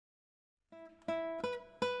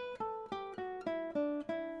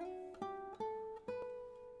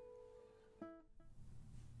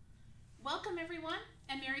Welcome everyone,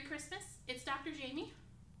 and Merry Christmas. It's Dr. Jaime.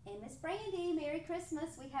 And Miss Brandie, Merry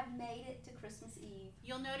Christmas. We have made it to Christmas Eve.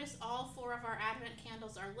 You'll notice all 4 of our Advent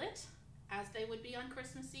candles are lit, as they would be on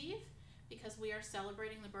Christmas Eve, because we are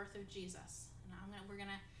celebrating the birth of Jesus. And we're going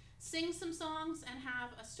to sing some songs and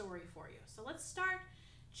have a story for you. So let's start.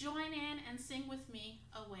 Join in and sing with me,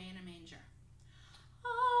 Away in a Manger.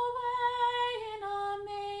 Away in a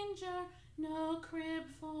manger, no crib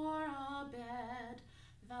for a bed,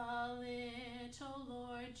 the little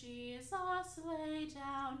Lord Jesus lay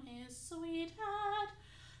down his sweet head.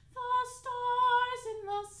 The stars in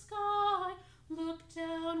the sky looked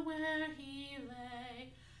down where he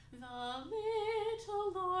lay, the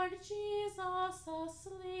little Lord Jesus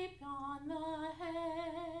asleep on the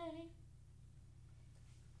hay.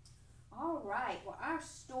 All right, well, our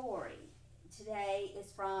story today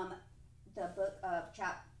is from the book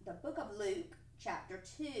of Luke, chapter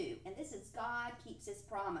 2, and this is God keeps his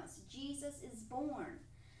promise. Jesus is born.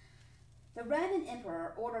 The Roman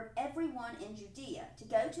emperor ordered everyone in Judea to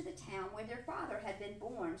go to the town where their father had been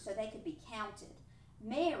born so they could be counted.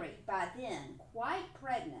 Mary, by then quite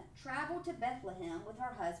pregnant, traveled to Bethlehem with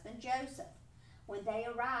her husband Joseph. When they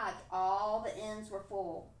arrived, all the inns were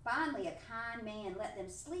full. Finally, a kind man let them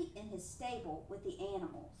sleep in his stable with the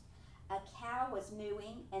animals. A cow was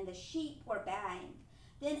mooing and the sheep were baying.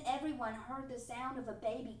 Then everyone heard the sound of a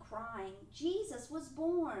baby crying. Jesus was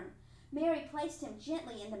born. Mary placed him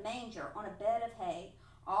gently in the manger on a bed of hay.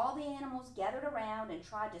 All the animals gathered around and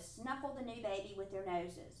tried to snuffle the new baby with their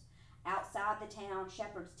noses. Outside the town,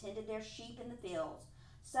 shepherds tended their sheep in the fields.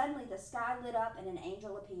 Suddenly the sky lit up and an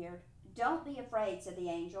angel appeared. "Don't be afraid," said the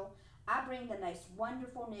angel. "I bring the most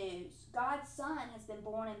wonderful news. God's Son has been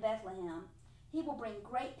born in Bethlehem. He will bring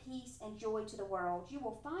great peace and joy to the world. You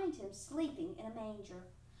will find him sleeping in a manger."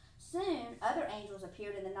 Soon other angels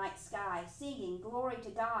appeared in the night sky, singing, "Glory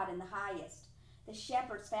to God in the highest." The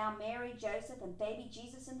shepherds found Mary, Joseph, and baby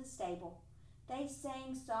Jesus in the stable. They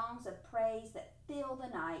sang songs of praise that filled the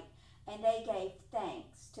night, and they gave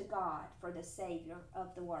thanks to God for the Savior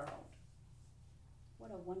of the world.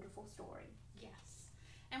 What a wonderful story. Yes.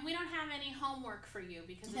 And we don't have any homework for you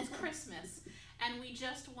because it's Christmas, and we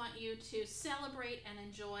just want you to celebrate and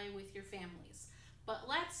enjoy with your families. But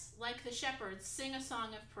let's, like the shepherds, sing a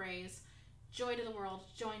song of praise. Joy to the world.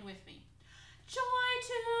 Join with me. Joy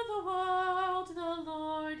to the world, the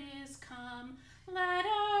Lord is come. Let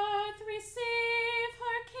earth receive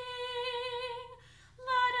her King.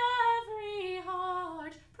 Let every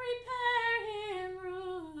heart prepare him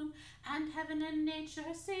room. And heaven and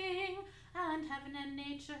nature sing, and heaven and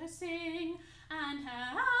nature sing, and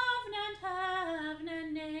heaven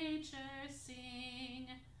and nature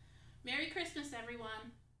sing. Merry Christmas,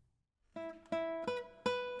 everyone.